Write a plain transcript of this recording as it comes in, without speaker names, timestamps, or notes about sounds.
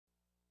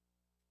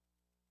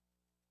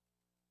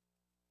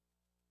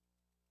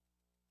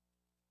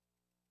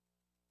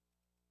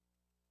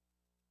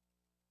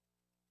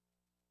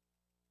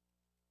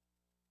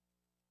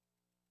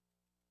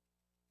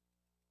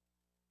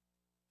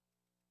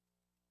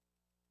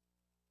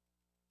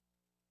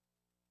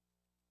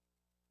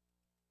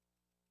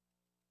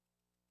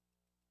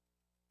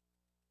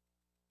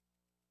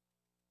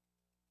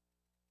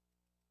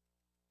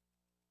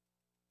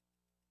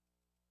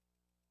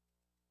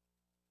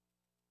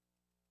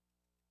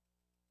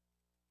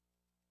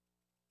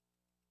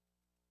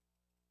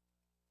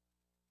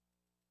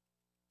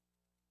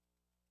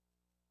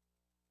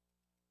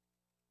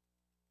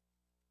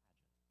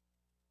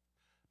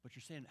But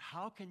you're saying,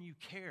 how can you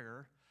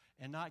care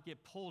and not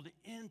get pulled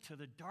into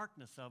the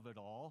darkness of it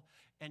all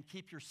and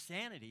keep your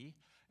sanity?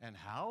 And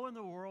how in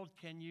the world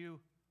can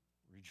you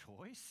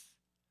rejoice?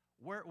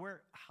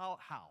 How?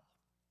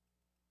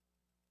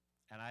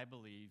 And I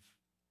believe,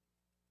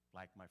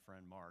 like my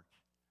friend Mark,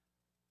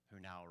 who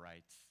now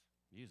writes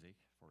music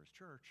for his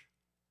church,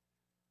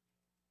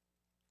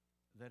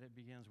 that it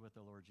begins with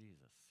the Lord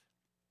Jesus.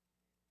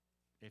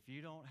 If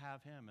you don't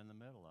have him in the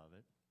middle of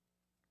it,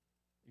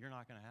 you're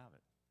not going to have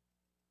it.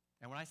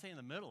 And when I say in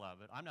the middle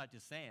of it, I'm not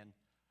just saying,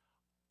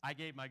 I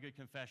gave my good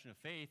confession of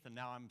faith and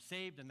now I'm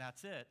saved and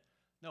that's it.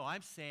 No,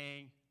 I'm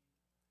saying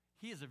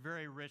he is a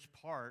very rich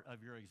part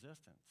of your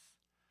existence.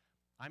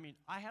 I mean,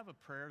 I have a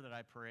prayer that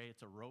I pray.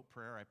 It's a rote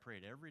prayer. I pray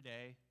it every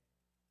day.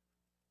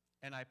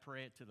 And I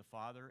pray it to the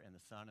Father and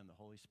the Son and the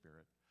Holy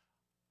Spirit.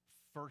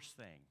 First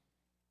thing.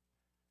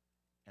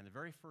 And the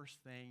very first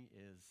thing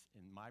is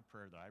in my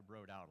prayer that I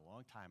wrote out a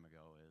long time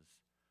ago is,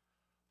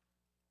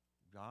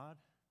 God,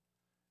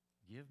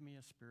 give me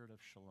a spirit of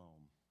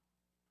shalom,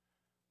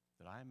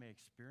 that I may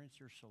experience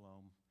your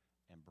shalom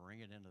and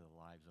bring it into the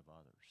lives of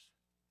others.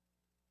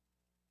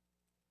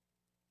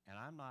 And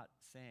I'm not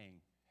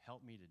saying, help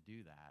me to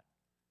do that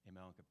in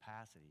my own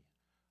capacity.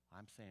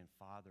 I'm saying,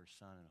 Father,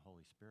 Son, and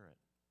Holy Spirit,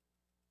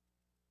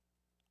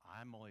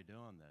 I'm only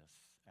doing this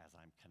as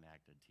I'm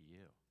connected to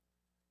you.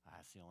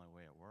 That's the only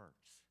way it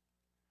works.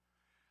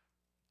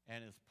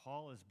 And as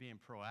Paul is being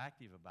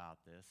proactive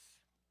about this,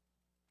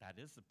 that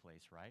is the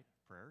place, right?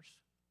 Prayers.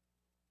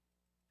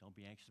 Don't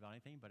be anxious about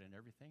anything, but in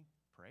everything,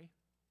 pray.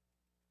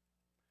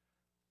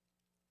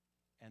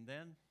 And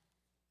then,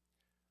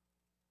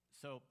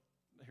 so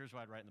here's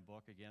what I'd write in the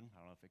book again. I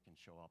don't know if it can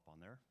show up on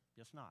there.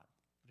 Guess not.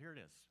 But here it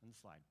is in the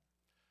slide.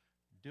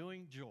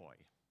 Doing joy.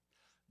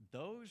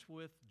 Those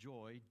with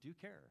joy do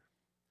care.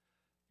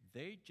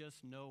 They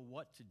just know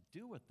what to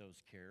do with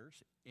those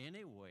cares in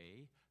a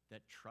way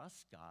that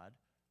trusts God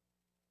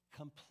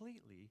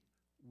completely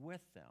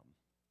with them.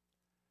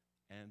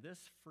 And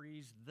this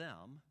frees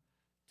them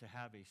to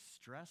have a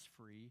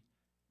stress-free,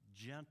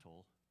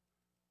 gentle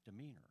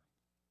demeanor.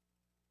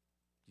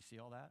 Do you see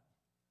all that?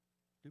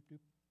 Doop, doop.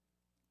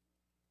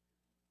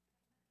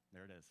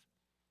 There it is.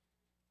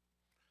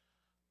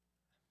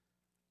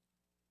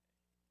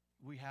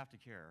 We have to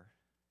care,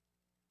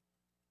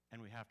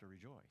 and we have to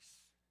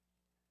rejoice.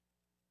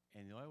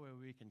 And the only way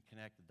we can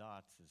connect the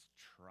dots is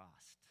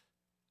trust.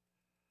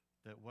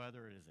 That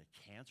whether it is a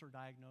cancer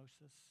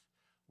diagnosis,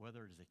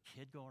 whether it is a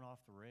kid going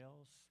off the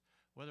rails,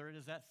 whether it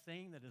is that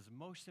thing that is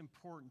most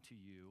important to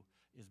you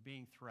is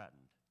being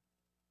threatened,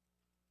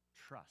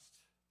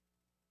 trust.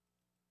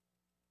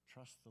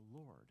 Trust the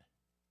Lord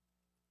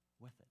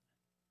with it.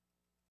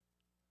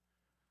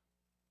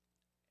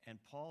 And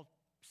Paul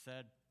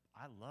said,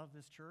 I love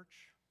this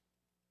church,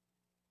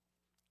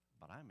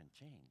 but I'm in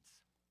chains.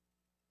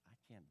 I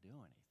can't do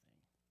anything.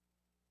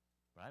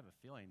 But I have a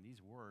feeling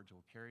these words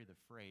will carry the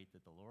freight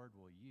that the Lord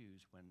will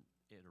use when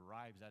it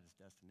arrives at its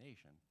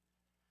destination,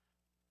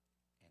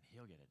 and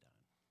he'll get it done.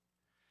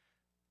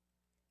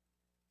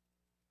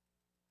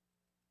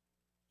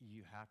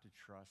 You have to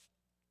trust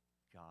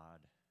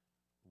God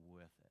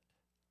with it.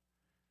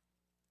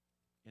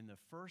 In the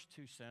first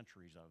 2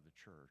 centuries of the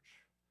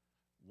church,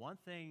 one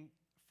thing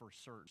for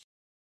certain,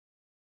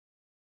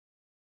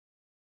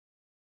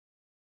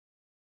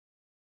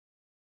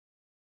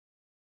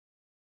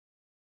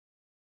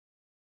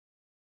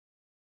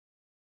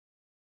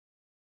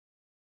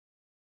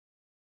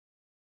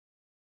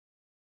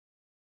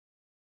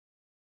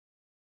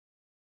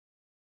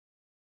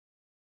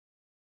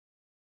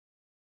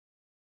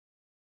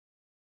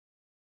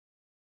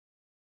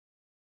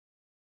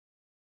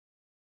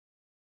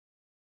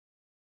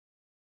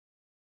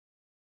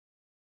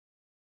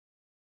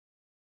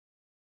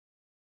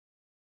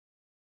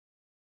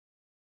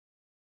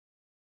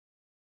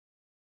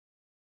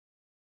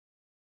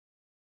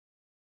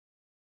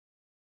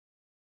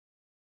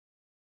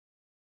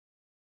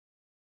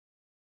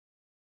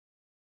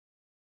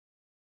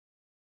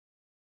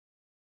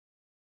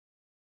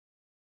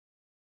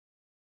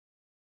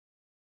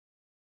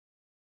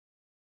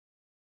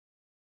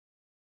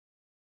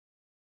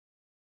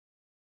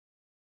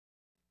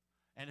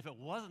 and if it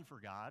wasn't for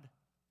God,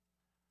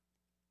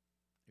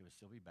 it would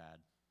still be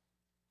bad.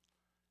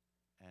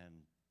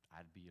 And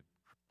I'd be a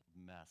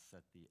mess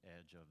at the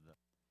edge of the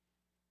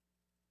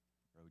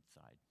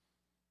roadside.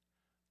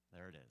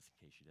 There it is,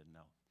 in case you didn't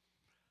know.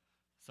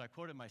 So I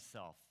quoted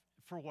myself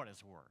for what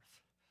it's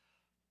worth.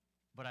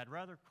 But I'd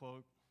rather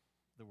quote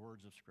the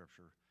words of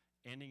Scripture,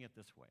 ending it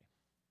this way.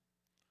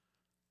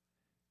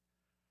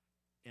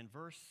 In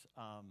verse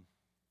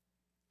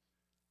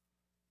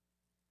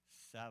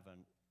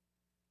 7,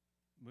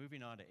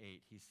 moving on to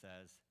 8, he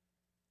says,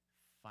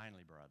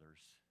 finally, brothers.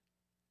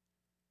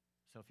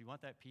 So if you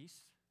want that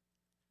peace,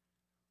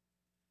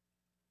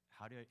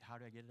 how do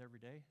I get it every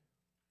day?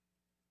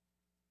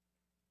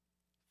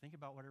 Think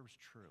about whatever's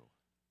true.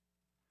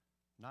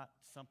 Not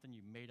something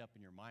you made up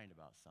in your mind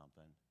about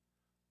something,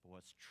 but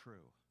what's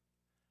true.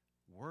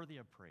 Worthy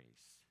of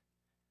praise.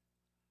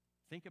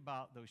 Think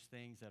about those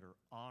things that are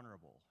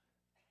honorable,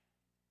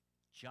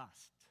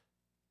 just,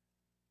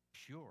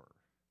 pure,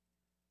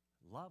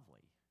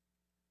 lovely,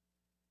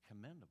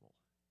 commendable.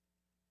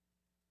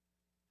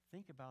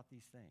 Think about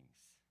these things.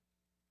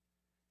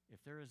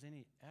 If there is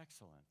any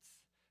excellence,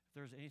 if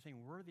there's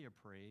anything worthy of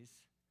praise,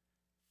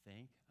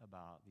 think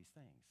about these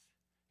things.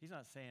 He's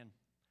not saying,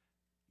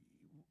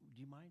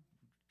 do you mind?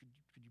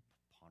 Could you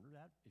ponder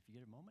that if you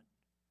get a moment?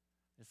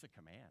 It's a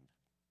command.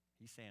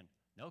 He's saying,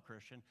 no,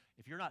 Christian,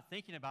 if you're not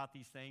thinking about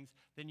these things,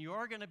 then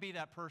you're going to be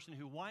that person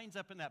who winds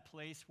up in that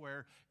place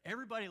where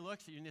everybody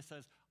looks at you and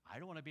says, I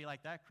don't want to be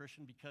like that,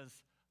 Christian, because,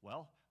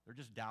 well, they're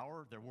just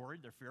dour, they're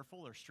worried, they're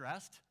fearful, they're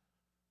stressed.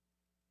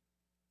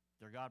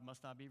 Their God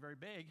must not be very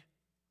big.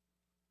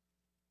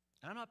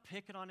 And I'm not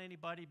picking on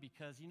anybody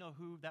because you know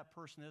who that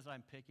person is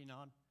I'm picking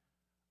on?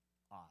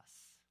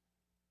 Us.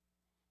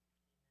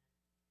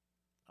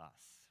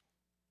 Us.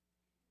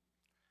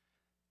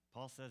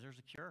 Paul says there's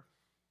a cure.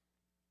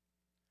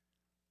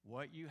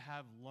 What you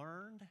have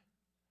learned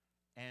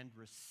and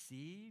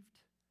received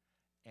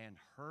and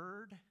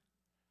heard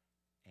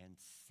and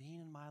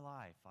seen in my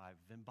life, I've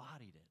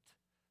embodied it,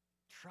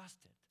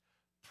 trusted,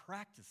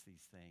 practiced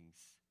these things.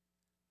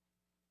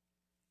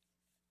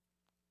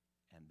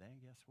 And then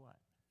guess what?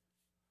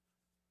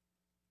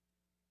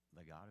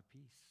 The God of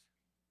peace,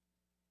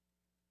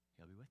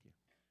 he'll be with you.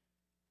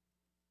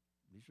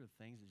 These are the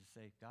things that you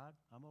say, God,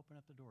 I'm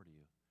opening up the door to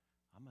you.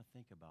 I'm going to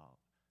think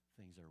about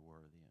things that are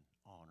worthy and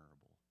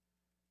honorable,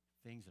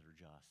 things that are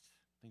just,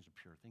 things that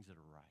are pure, things that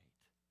are right.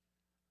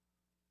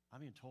 I'm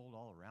being told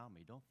all around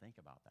me, don't think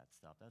about that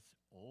stuff. That's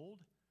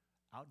old,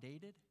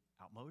 outdated,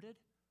 outmoded.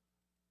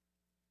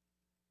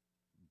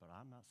 But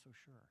I'm not so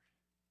sure.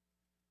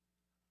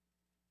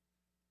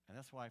 And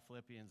that's why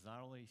Philippians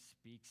not only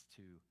speaks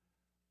to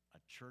a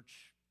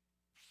church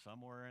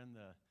somewhere in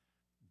the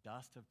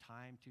dust of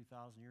time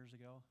 2,000 years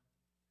ago,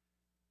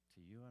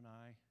 to you and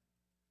I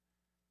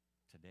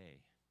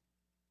today.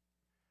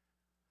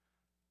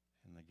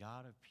 And the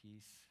God of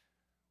peace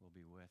will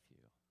be with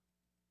you.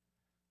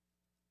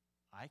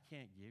 I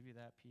can't give you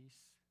that peace,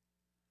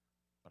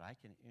 but I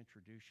can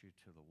introduce you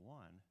to the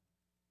one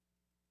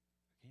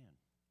who can.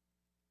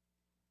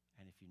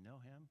 And if you know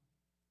him,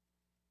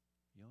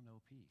 you'll know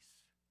peace.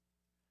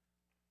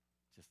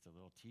 Just a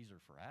little teaser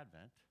for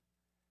Advent.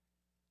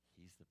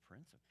 He's the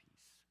Prince of Peace.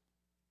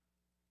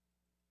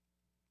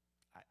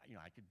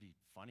 I could be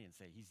funny and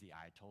say he's the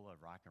Ayatollah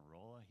of rock and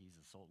roll. He's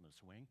the Sultan of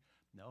swing.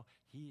 No,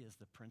 he is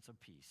the Prince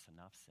of Peace.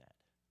 Enough said.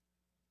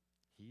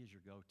 He is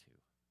your go-to.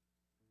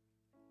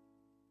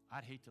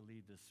 I'd hate to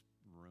leave this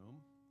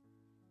room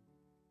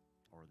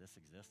or this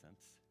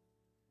existence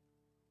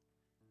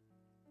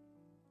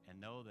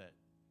and know that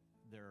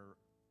there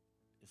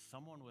is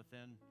someone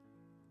within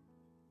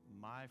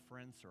my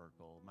friend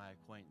circle, my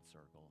acquaintance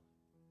circle,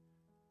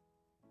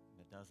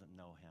 that doesn't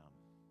know him.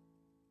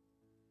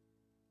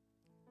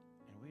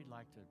 And we'd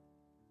like to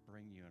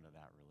bring you into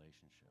that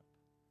relationship.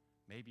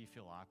 Maybe you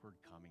feel awkward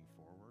coming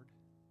forward,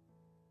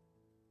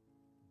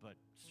 but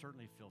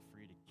certainly feel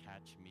free to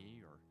catch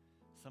me or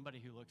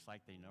somebody who looks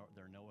like they know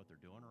what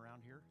they're doing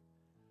around here,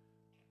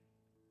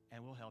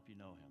 and we'll help you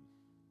know him.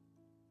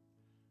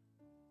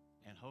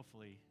 And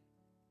hopefully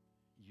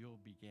you'll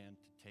begin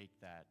to take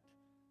that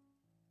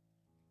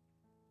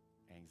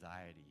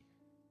anxiety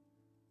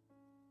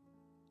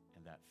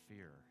and that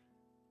fear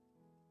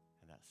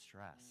and that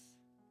stress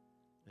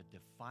that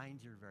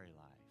defines your very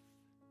life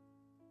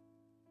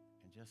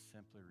and just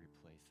simply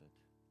replace it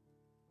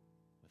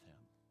with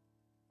him.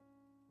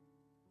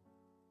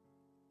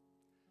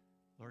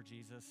 Lord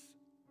Jesus,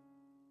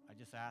 I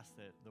just ask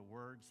that the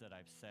words that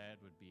I've said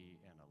would be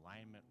in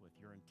alignment with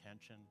your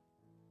intention.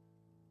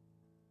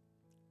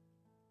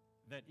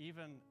 That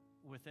even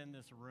within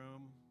this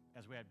room,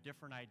 as we have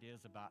different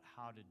ideas about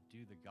how to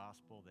do the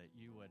gospel, that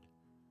you would,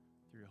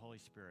 through your Holy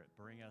Spirit,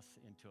 bring us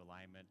into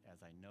alignment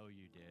as I know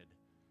you did.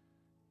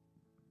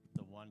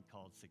 The one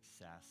called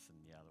success and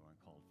the other one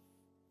called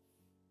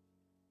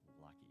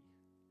lucky.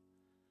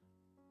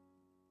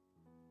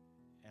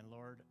 And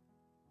Lord,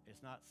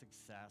 it's not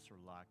success or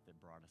luck that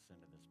brought us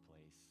into this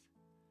place,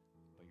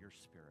 but your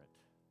Spirit.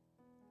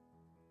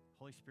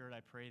 Holy Spirit,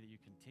 I pray that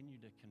you continue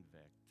to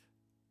convict,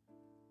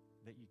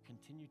 that you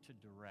continue to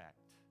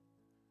direct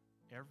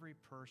every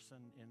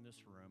person in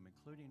this room,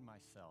 including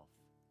myself,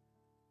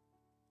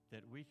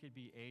 that we could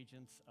be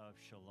agents of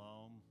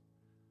shalom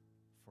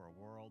for a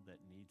world that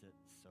needs it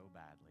so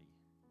badly.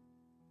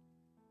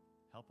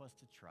 Help us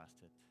to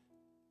trust it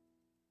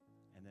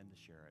and then to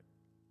share it.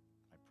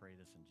 I pray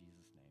this in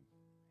Jesus' name.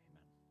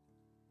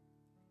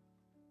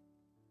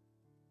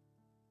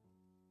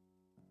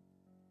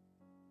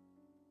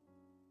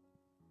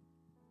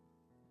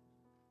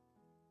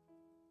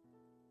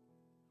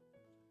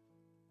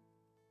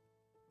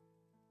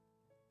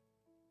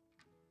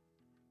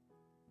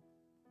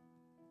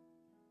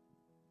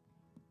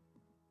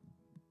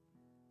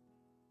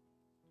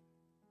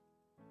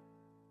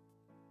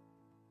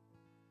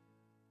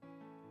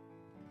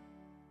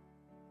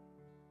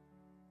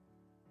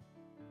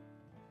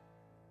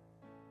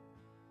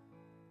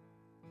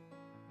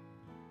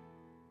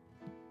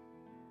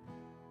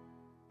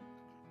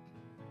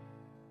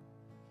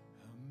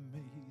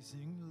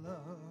 amazing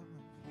love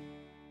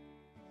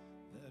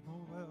that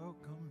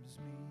welcomes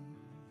me,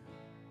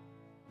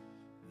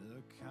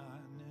 the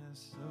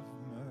kindness of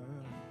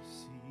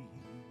mercy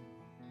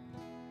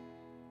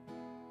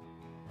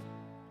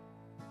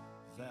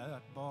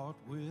that bought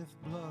with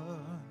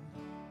blood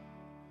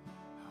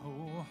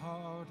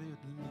wholeheartedly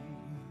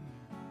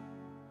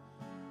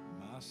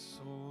my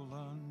soul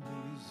undeserving.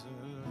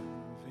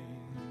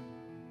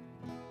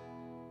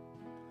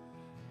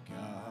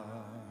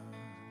 God,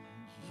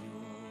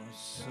 you're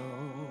so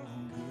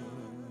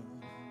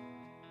good.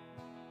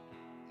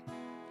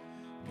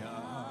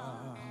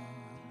 God,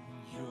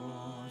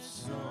 you're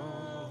so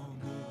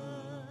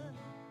good.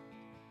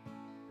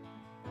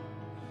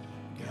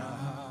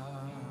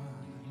 God,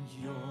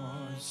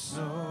 you're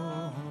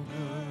so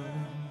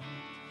good.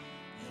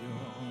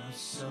 You're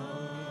so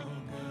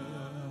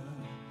good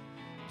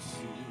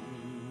to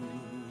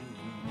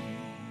me.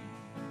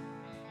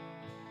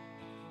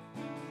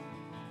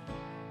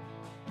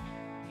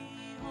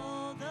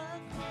 Behold the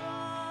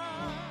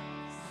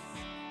cross,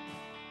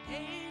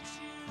 age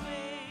to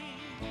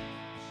age,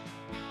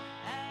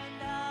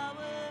 and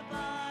hour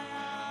by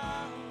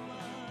hour.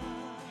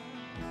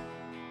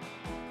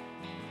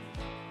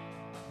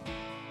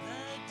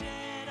 The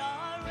dead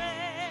are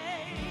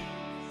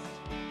raised,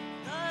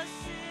 the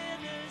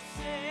sinners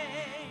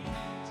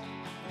saved,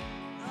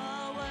 the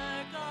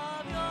work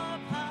of your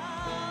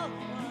power.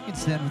 You can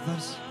stand with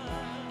us.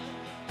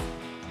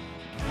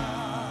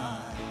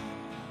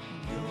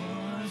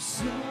 You're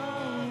so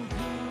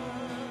good.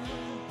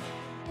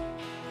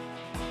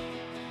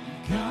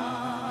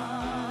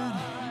 God,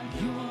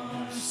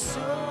 you're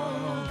so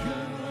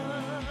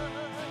good.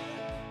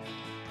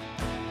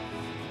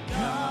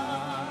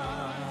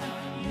 God,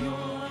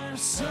 you're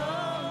so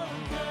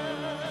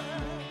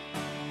good.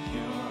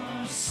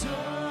 You're so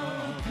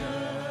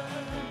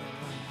good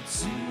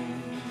to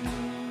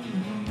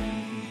me.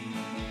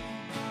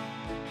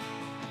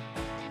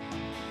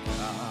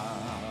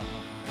 God,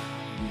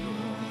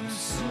 you're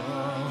so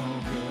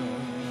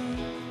good.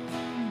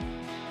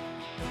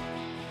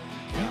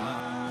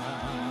 God,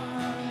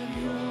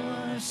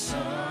 you're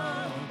so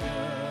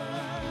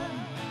good.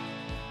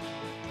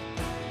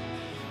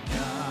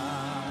 God,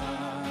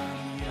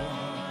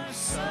 you're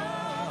so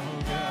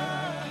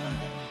good.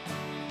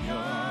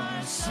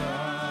 You're so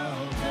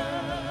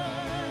good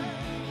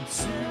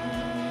to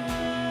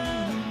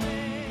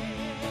me.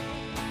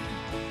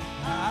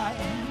 I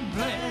am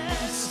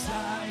blessed, I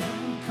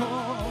am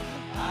called,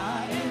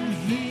 I am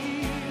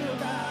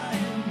healed, I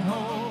am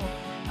whole,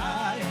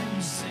 I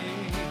am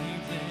saved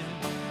in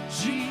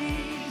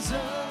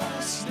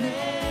Jesus'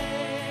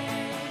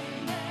 name.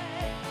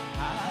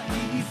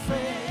 Highly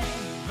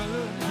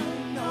favored,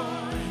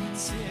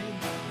 anointed,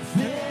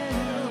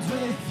 filled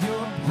with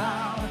your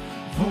power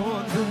for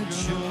the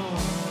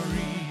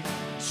glory,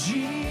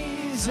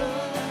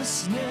 Jesus'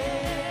 name.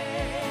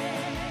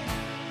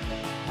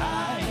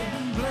 I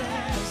am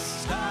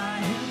blessed, I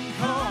am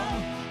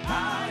called, I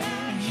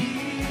am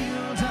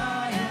healed,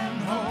 I am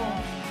whole,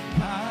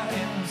 I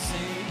am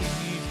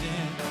saved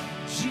in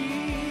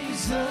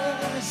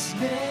Jesus'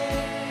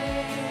 name.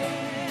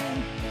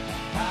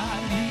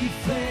 Highly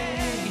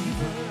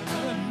favored,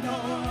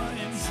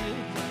 anointed,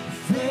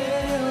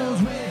 filled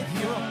with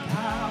your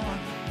power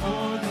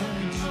for the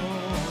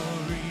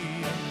glory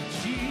of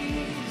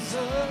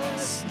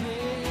Jesus'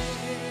 name.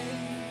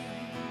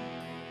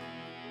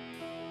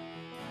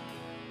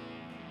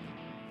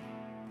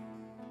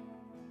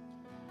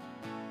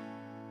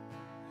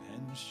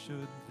 And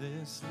should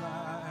this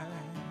life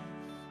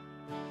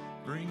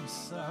bring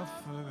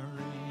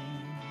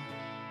suffering,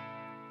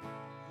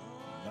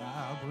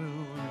 I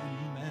will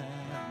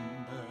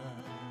remember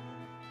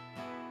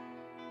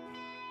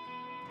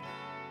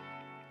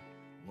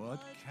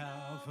what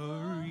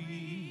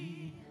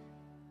Calvary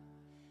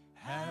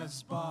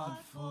has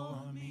bought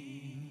for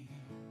me,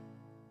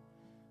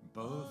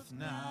 both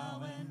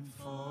now and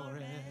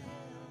forever.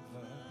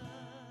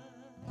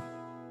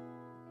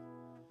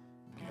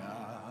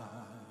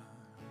 God,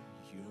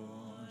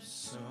 you're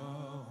so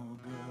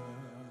good.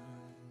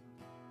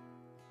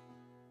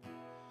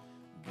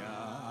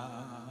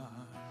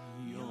 God,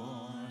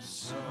 you're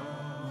so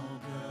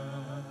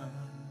good.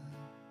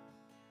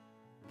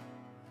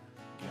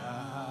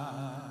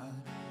 God,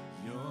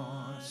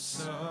 you're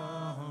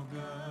so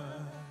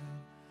good.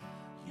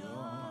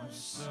 You're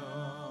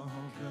so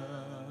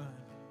good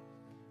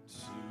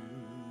to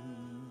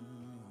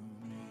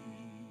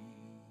me.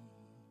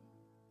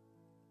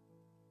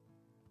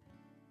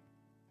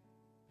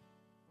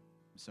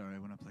 Sorry, I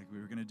went up like we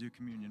were going to do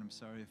communion. I'm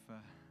sorry if I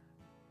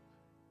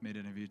made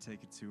any of you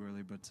take it too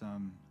early, but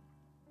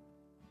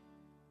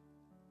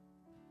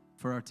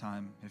for our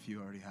time, if you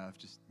already have,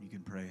 just you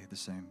can pray the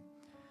same.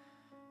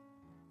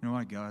 You know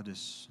why God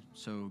is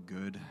so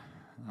good?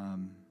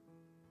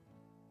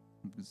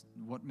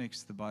 What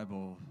makes the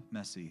Bible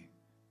messy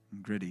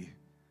and gritty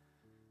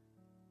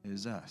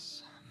is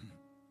us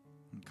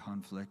and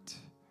conflict.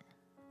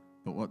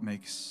 But what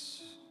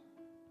makes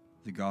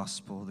the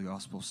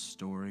gospel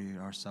story,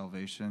 our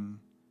salvation,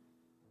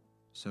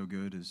 So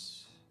good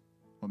is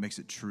what makes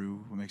it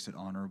true, what makes it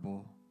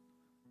honorable,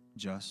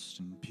 just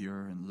and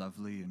pure and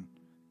lovely and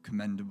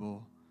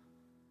commendable,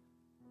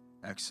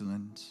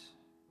 excellent,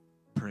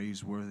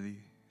 praiseworthy,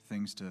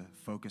 things to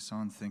focus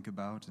on, think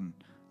about, and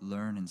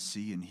learn and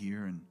see and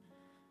hear, and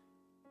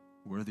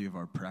worthy of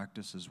our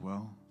practice as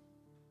well,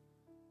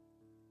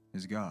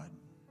 is God.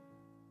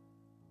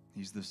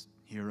 He's the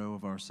hero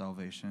of our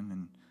salvation,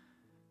 and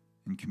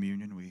in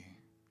communion we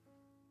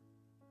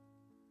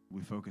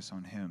focus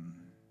on him.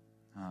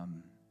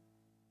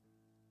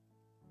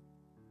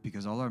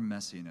 Because all our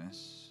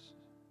messiness,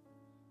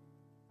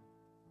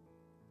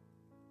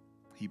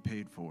 he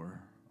paid for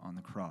on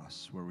the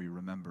cross, where we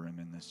remember him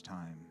in this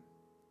time.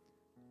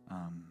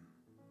 And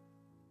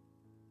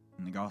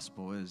the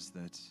gospel is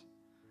that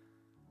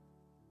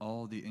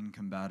all the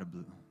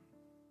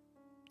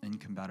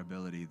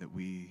incompatibility that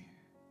we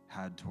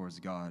had towards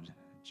God,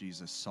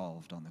 Jesus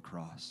solved on the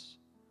cross.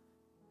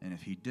 And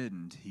if he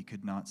didn't, he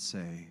could not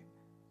say,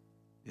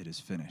 "It is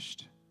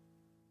finished."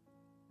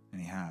 And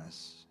he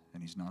has,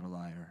 and he's not a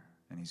liar,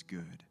 and he's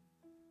good.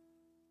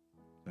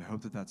 I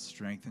hope that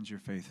strengthens your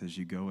faith as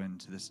you go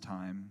into this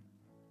time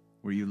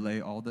where you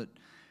lay all that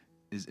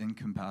is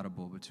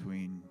incompatible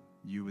between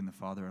you and the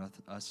Father,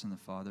 us and the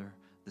Father.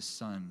 The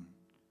Son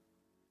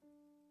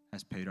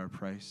has paid our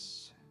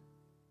price,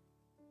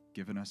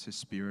 given us his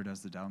Spirit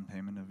as the down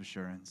payment of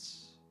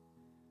assurance,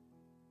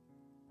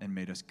 and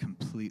made us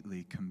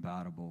completely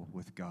compatible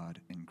with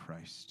God in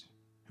Christ,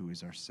 who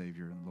is our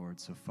Savior and Lord.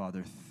 So,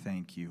 Father,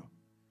 thank you.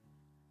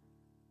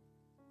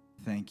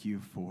 Thank you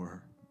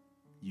for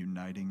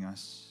uniting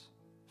us,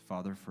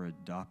 Father, for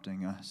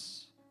adopting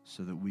us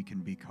so that we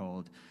can be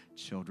called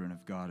children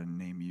of God and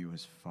name you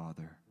as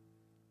Father.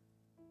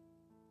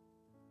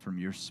 From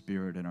your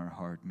Spirit in our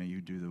heart, may you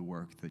do the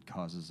work that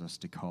causes us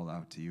to call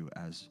out to you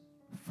as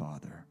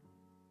Father,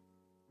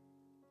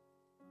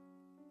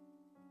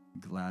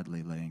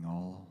 gladly laying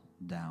all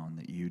down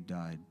that you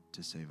died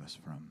to save us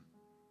from.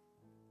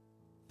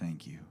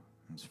 Thank you.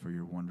 It's for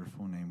your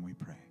wonderful name we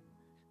pray.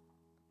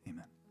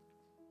 Amen.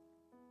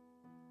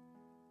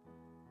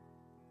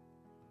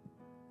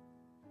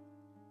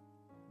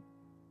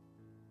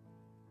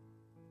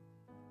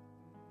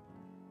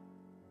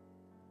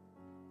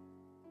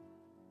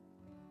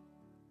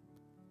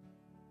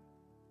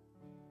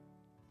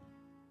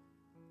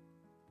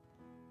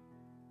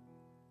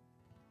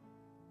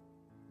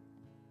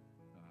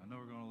 I know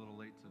we're going a little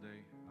late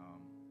today.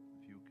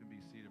 If you can be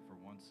seated for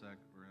 1 sec,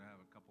 we're going to have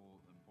a couple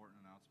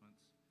important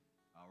announcements.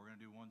 We're going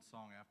to do one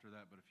song after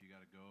that, but if you got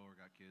to go or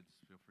got kids,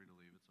 feel free to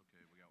leave. It's okay.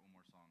 We got one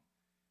more song.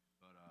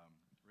 But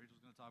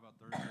Rachel's going to talk about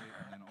Thursday,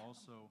 and then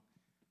also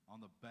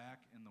on the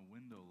back in the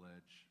window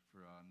ledge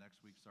for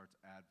next week starts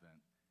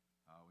Advent.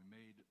 We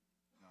made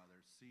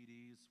there's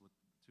CDs with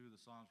 2 of the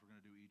songs we're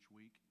going to do each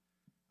week.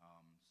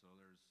 So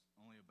there's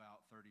only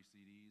about 30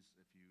 CDs.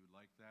 If you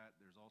like that,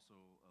 there's also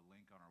a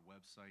link on our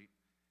website,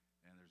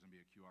 and there's going to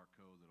be a QR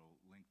code that'll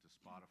link to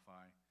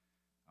Spotify,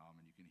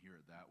 and you can hear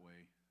it that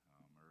way.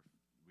 Or if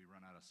we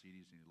run out of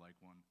CDs and you'd like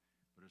one,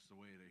 but it's the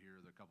way to hear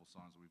the couple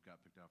songs that we've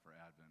got picked out for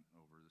Advent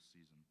over the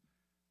season.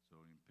 So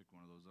you can pick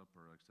one of those up,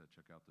 or like I said,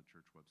 check out the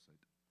church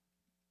website.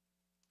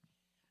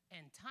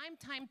 And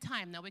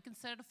time. Now, we can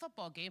set a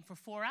football game for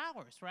 4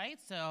 hours, right?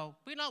 So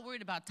we're not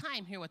worried about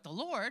time here with the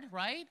Lord,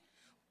 right?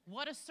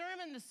 What a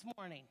sermon this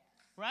morning,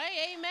 right?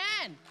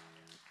 Amen.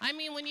 I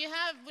mean, when you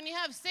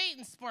have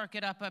Satan spark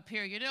it up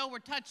here, you know we're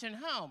touching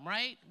home,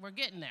 right? We're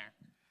getting there.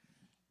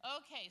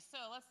 Okay, so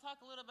let's talk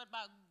a little bit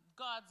about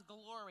God's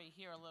glory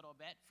here a little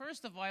bit.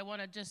 First of all, I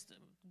want to just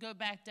go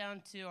back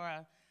down to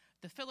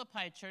the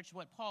Philippi church,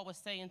 what Paul was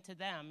saying to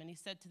them. And he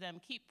said to them,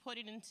 keep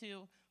putting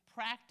into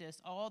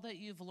practice all that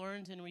you've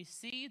learned and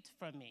received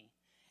from me,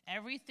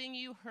 everything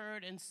you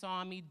heard and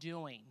saw me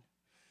doing.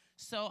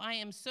 So I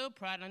am so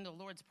proud, and the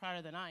Lord's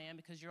prouder than I am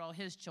because you're all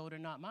his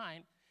children, not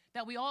mine,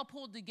 that we all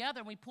pulled together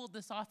and we pulled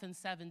this off in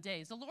 7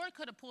 days. The Lord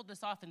could have pulled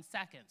this off in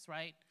seconds,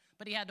 right?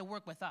 But he had to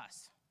work with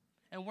us.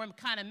 And we're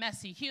kind of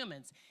messy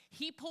humans.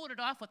 He pulled it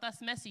off with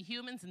us messy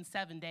humans in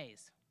 7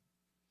 days.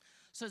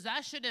 So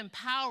that should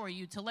empower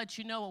you to let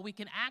you know what we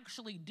can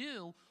actually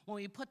do when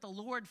we put the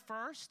Lord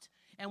first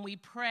and we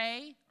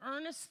pray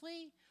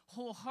earnestly,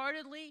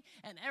 wholeheartedly,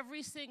 and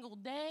every single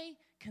day,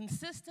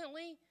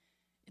 consistently,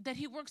 that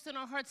he works in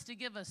our hearts to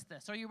give us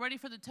this. Are you ready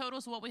for the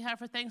totals of what we have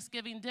for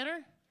Thanksgiving dinner?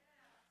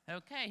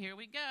 Okay, here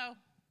we go.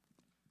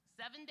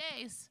 7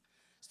 days.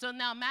 So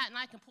now Matt and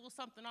I can pull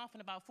something off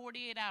in about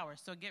 48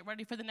 hours. So get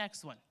ready for the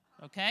next one,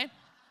 okay?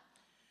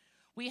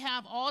 We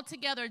have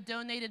altogether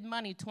donated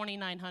money,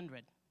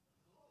 $2,900.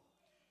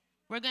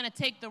 We're going to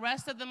take the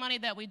rest of the money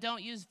that we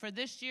don't use for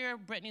this year.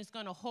 Brittany's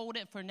going to hold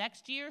it for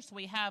next year, so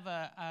we have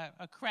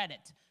a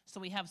credit. So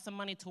we have some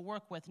money to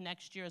work with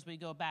next year as we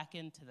go back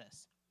into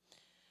this.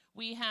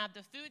 We have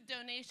the food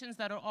donations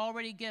that are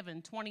already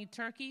given, 20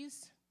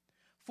 turkeys,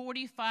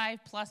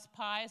 45 plus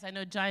pies. I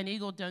know Giant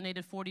Eagle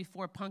donated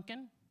 44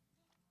 pumpkin.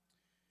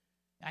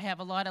 I have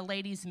a lot of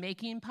ladies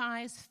making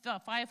pies.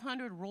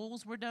 500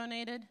 rolls were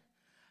donated.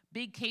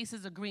 Big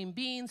cases of green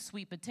beans,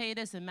 sweet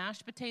potatoes, and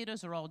mashed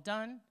potatoes are all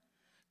done.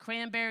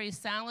 Cranberry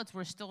salads,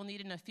 we're still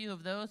needing a few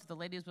of those. If the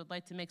ladies would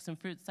like to make some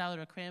fruit salad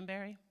or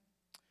cranberry.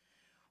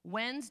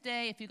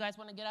 Wednesday, if you guys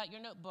want to get out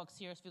your notebooks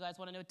here, if you guys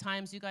want to know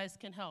times, you guys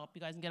can help.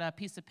 You guys can get out a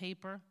piece of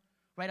paper,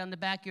 write on the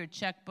back of your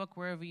checkbook,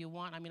 wherever you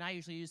want. I mean, I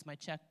usually use my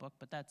checkbook,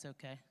 but that's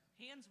okay.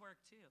 Hands work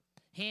too.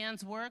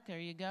 Hands work, there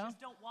you go.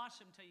 Just don't wash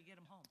them until you get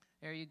them home.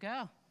 There you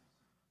go.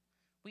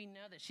 We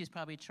know that she's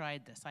probably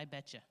tried this, I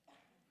bet you.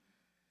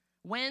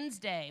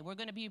 Wednesday, we're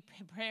going to be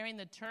preparing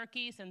the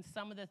turkeys and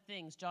some of the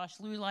things. Josh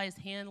Lulai is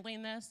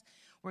handling this.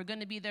 We're going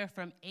to be there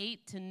from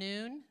 8 to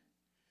noon.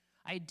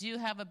 I do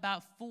have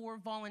about 4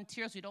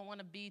 volunteers. We don't want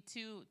to be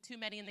too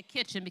many in the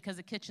kitchen because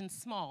the kitchen's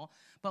small,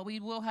 but we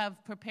will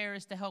have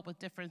preparers to help with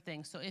different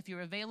things. So if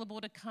you're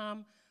available to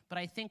come, but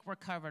I think we're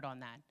covered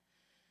on that.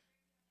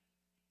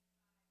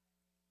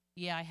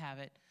 Yeah, I have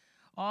it.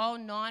 All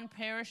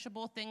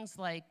non-perishable things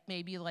like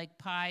maybe like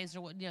pies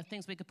or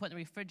things we could put in the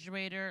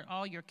refrigerator,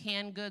 all your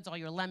canned goods, all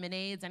your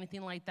lemonades,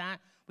 anything like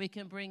that, we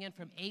can bring in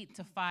from 8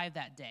 to 5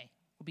 that day.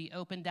 We'll be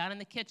open down in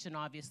the kitchen,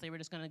 obviously. We're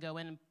just going to go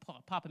in and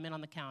pop them in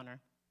on the counter.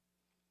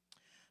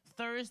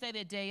 Thursday,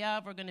 the day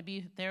of, we're going to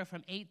be there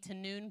from 8 to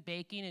noon,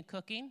 baking and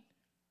cooking.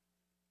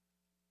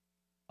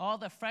 All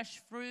the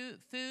fresh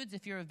foods,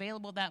 if you're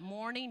available that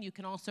morning, you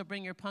can also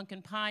bring your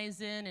pumpkin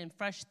pies in and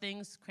fresh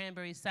things,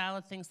 cranberry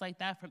salad, things like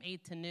that from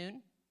 8 to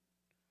noon.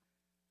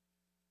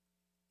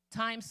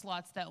 Time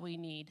slots that we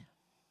need.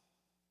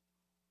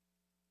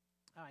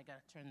 Oh, I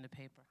got to turn the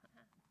paper.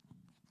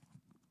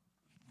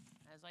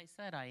 As I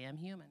said, I am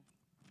human.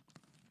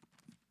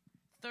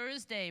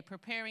 Thursday,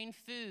 preparing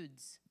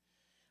foods.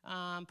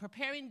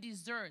 Preparing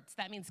desserts,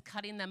 that means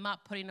cutting them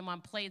up, putting them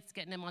on plates,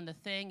 getting them on the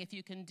thing. If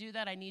you can do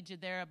that, I need you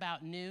there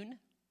about noon.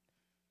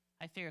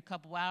 I figure a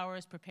couple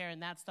hours preparing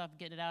that stuff,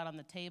 getting it out on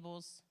the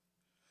tables.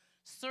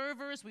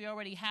 Servers, we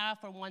already have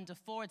from 1 to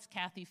 4. It's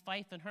Kathy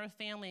Fife and her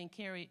family and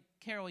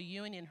Carol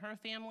Ewing and her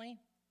family.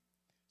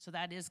 So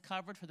that is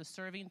covered for the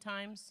serving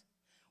times.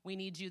 We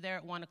need you there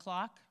at 1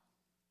 o'clock.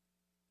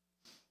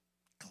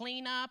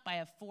 Clean up, I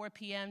have 4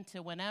 p.m.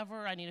 to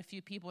whenever. I need a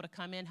few people to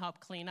come in, help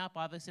clean up.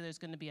 Obviously, there's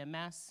going to be a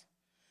mess.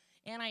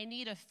 And I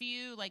need a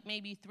few, like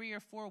maybe 3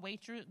 or 4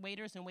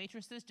 waiters and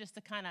waitresses just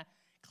to kind of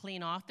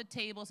clean off the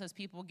tables as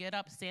people get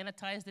up,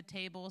 sanitize the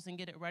tables, and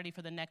get it ready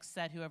for the next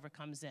set, whoever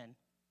comes in.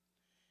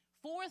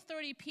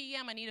 4:30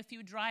 p.m., I need a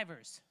few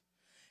drivers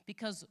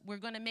because we're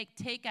going to make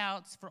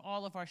takeouts for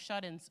all of our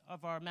shut-ins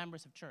of our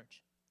members of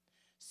church.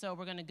 So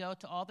we're going to go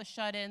to all the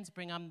shut-ins,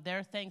 bring them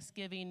their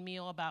Thanksgiving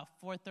meal about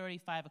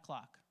 4:30, 5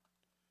 o'clock.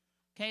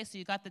 Okay, so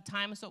you got the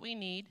times what we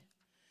need.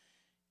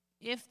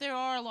 If there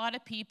are a lot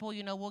of people,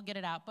 we'll get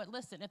it out. But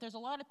listen, if there's a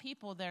lot of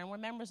people there and we're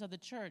members of the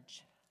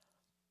church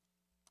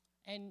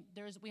and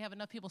we have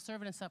enough people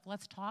serving and stuff,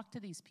 let's talk to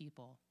these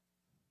people,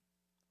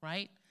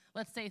 right?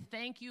 Let's say,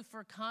 thank you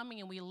for coming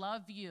and we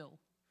love you.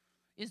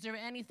 Is there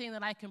anything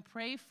that I can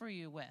pray for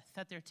you with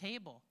at their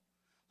table?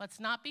 Let's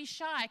not be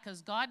shy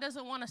because God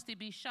doesn't want us to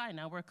be shy.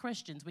 Now, we're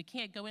Christians. We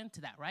can't go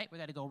into that, right? We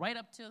got to go right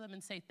up to them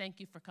and say, thank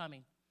you for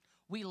coming.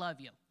 We love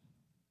you.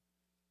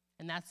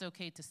 And that's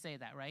okay to say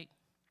that, right?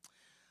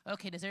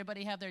 Okay, does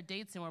everybody have their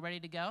dates and we're ready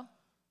to go?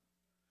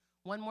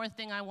 One more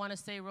thing I want to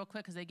say real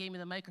quick because they gave me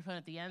the microphone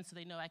at the end so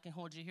they know I can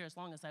hold you here as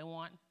long as I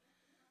want.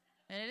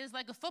 And it is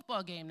like a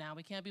football game now.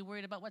 We can't be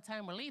worried about what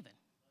time we're leaving.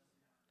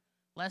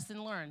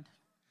 Lesson learned.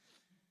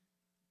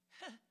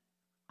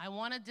 I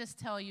want to just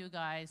tell you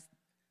guys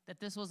that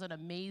this was an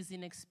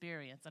amazing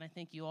experience, and I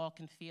think you all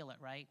can feel it,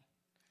 right?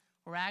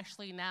 We're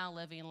actually now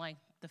living like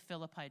the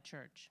Philippi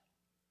church.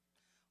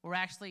 We're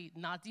actually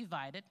not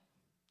divided.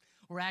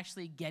 We're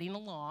actually getting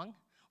along.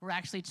 We're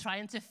actually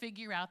trying to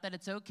figure out that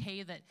it's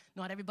okay that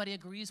not everybody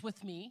agrees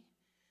with me,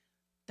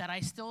 that I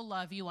still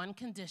love you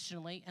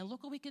unconditionally, and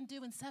look what we can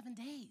do in 7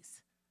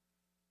 days.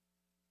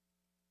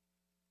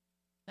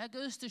 That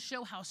goes to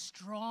show how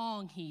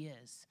strong he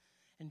is.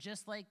 And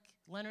just like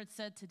Leonard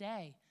said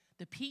today,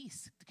 the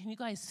peace, can you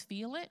guys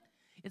feel it?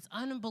 It's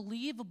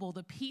unbelievable,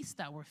 the peace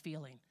that we're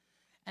feeling.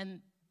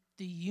 And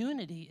the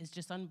unity is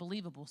just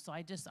unbelievable. So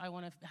I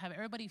want to have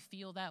everybody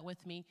feel that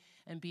with me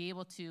and be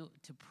able to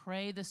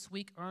pray this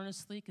week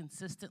earnestly,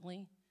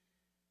 consistently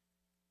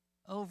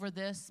over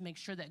this. Make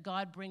sure that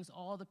God brings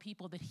all the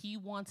people that he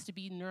wants to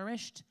be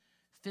nourished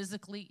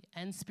physically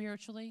and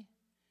spiritually.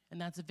 And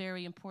that's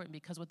very important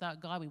because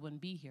without God, we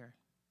wouldn't be here.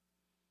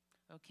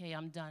 Okay,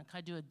 I'm done. Can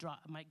I do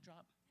a mic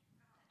drop?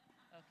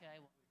 Okay, I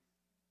will.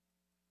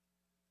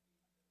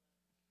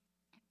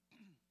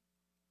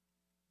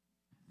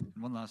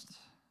 And one last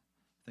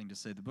thing to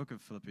say. The book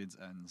of Philippians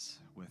ends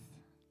with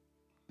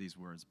these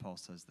words. Paul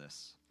says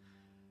this.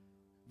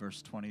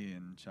 Verse 20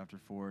 in chapter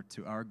 4,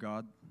 to our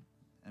God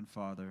and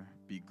Father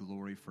be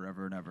glory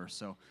forever and ever.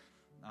 So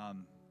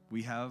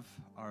we have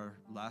our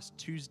last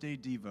Tuesday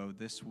Devo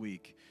this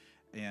week.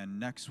 And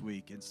next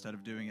week, instead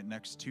of doing it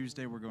next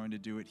Tuesday, we're going to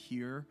do it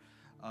here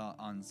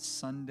on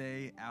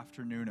Sunday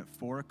afternoon at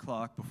 4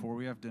 o'clock before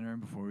we have dinner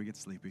and before we get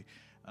sleepy.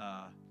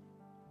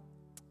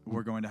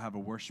 we're going to have a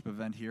worship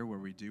event here where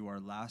we do our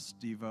last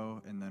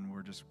Devo, and then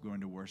we're just going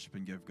to worship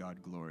and give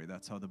God glory.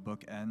 That's how the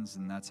book ends,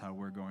 and that's how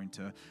we're going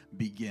to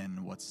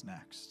begin what's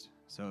next.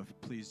 So if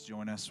please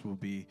join us. We'll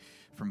be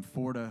from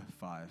 4 to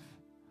 5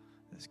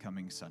 this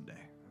coming Sunday.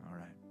 All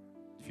right.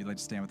 If you'd like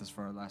to stand with us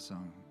for our last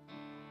song.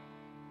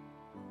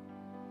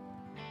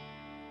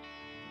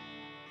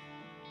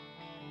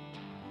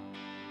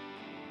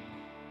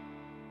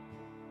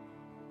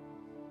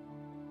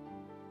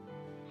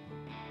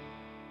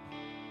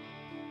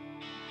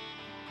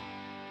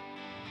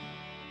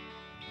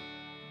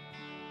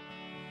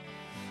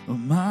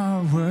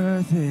 My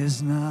worth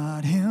is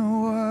not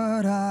in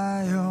what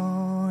I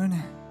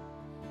own,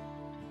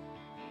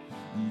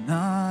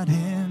 not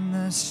in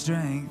the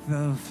strength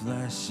of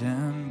flesh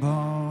and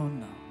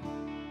bone,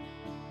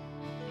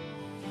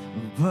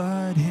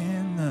 but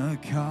in the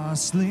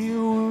costly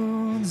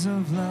wounds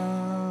of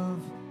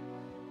love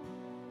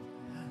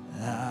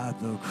at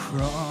the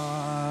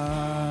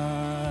cross.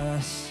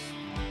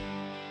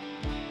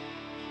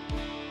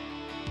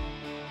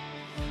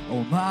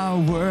 Oh, my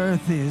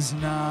worth is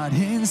not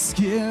in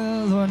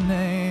skill or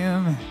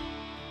name,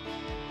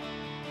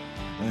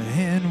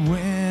 in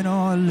win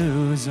or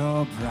lose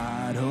or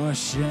pride or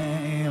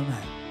shame.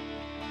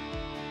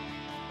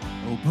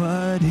 Oh,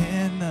 but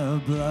in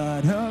the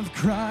blood of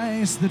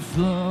Christ that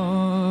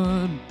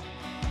flowed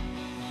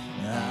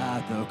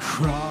at the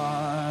cross.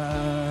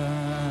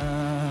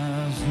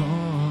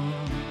 Oh.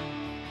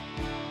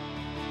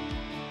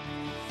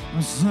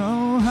 So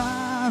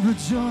I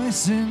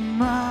rejoice in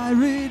my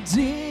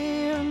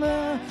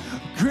Redeemer,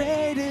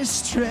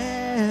 greatest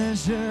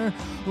treasure,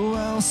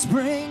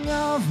 wellspring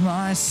of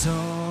my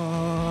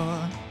soul.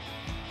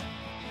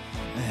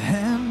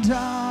 And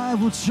I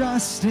will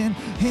trust in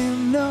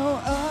him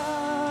no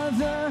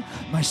other.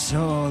 My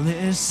soul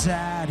is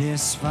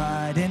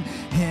satisfied in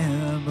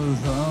him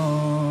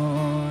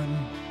alone.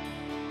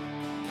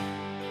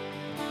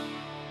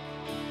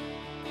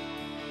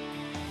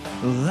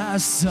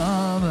 Last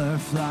summer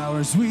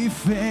flowers we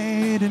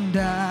fade and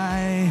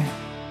die.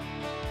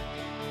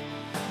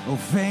 Oh,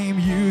 fame,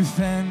 youth,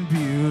 and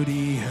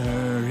beauty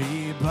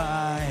hurry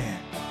by.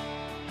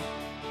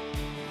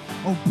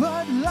 Oh,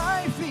 but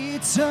life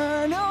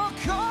eternal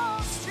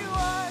calls to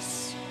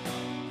us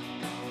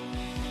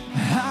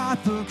at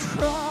the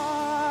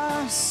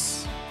cross.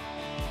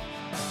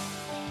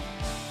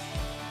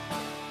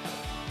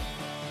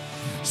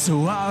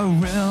 So I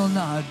will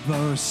not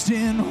boast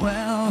in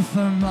wealth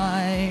or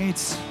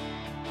might,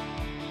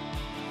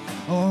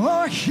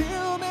 or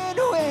human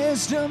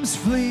wisdom's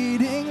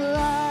fleeting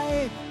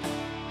light.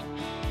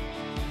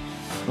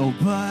 Oh,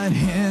 but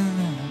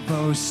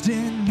boast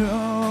in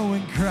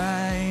knowing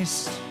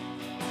Christ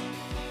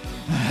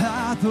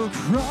at the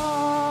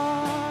cross.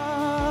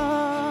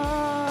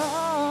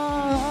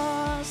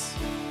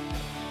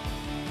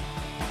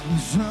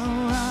 So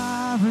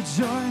I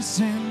rejoice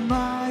in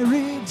my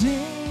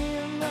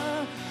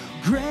Redeemer,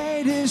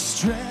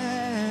 greatest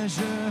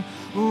treasure,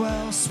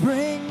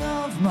 wellspring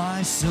of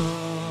my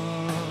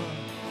soul.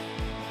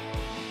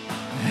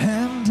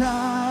 And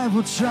I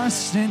will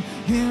trust in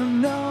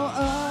him no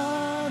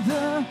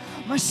other.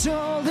 My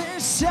soul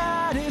is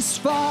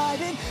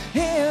satisfied in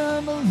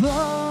him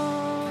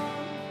alone.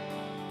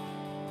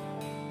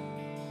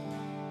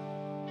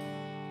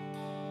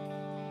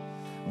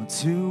 Well,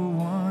 two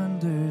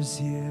wonders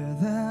here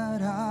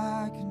that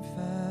I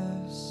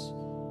confess,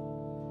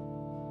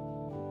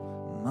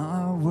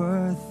 my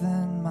worth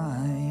and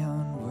my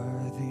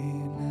unworthiness,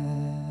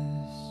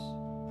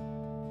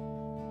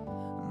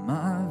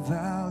 my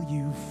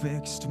value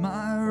fixed,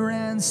 my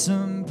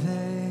ransom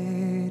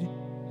paid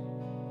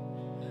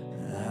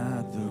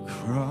at the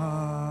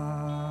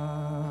cross.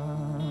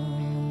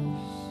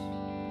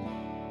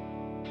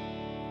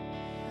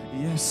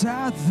 Yes,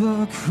 at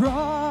the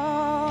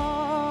cross.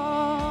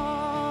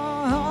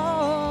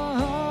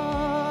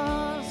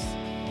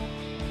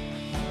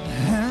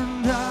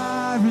 And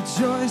I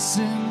rejoice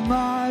in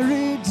my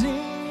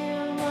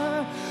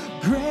Redeemer,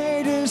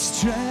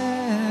 greatest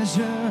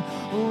treasure,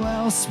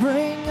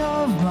 wellspring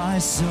of my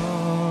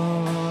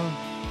soul.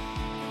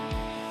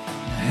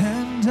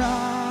 And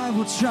I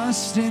will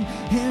trust in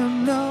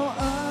him no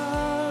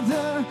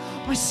other.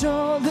 My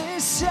soul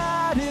is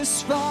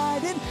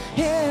satisfied in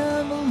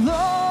him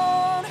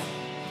alone.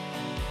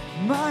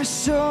 My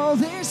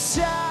soul is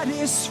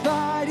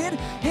satisfied in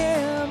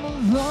him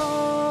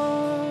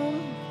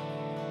alone.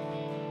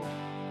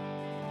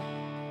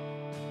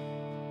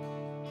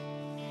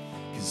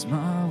 Cause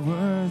my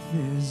worth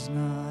is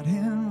not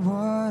in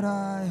what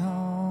I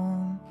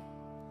own,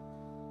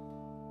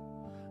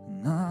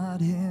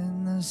 not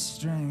in the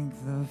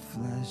strength of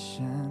flesh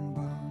and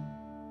bone,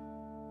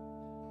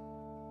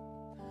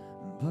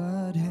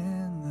 but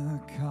in the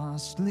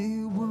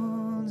costly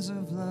wounds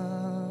of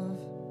love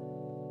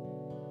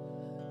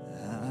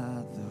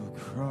at the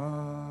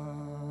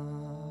cross.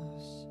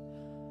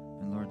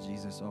 And Lord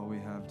Jesus, all we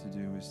have to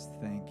do is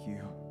thank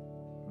you.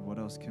 What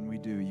else can we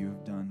do? You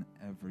have done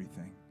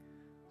everything.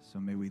 So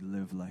may we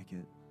live like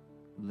it.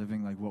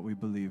 living like what we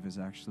believe is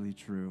actually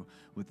true,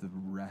 with the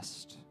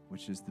rest,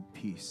 which is the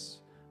peace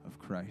of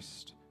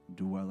Christ,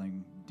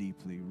 dwelling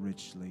deeply,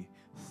 richly,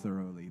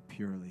 thoroughly,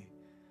 purely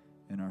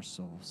in our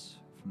souls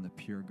from the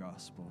pure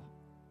gospel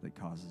that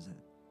causes it.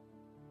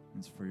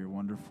 It's for your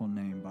wonderful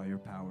name, by your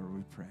power,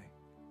 we pray.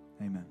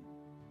 Amen.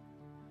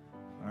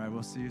 All right,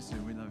 we'll see you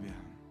soon. We love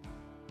you.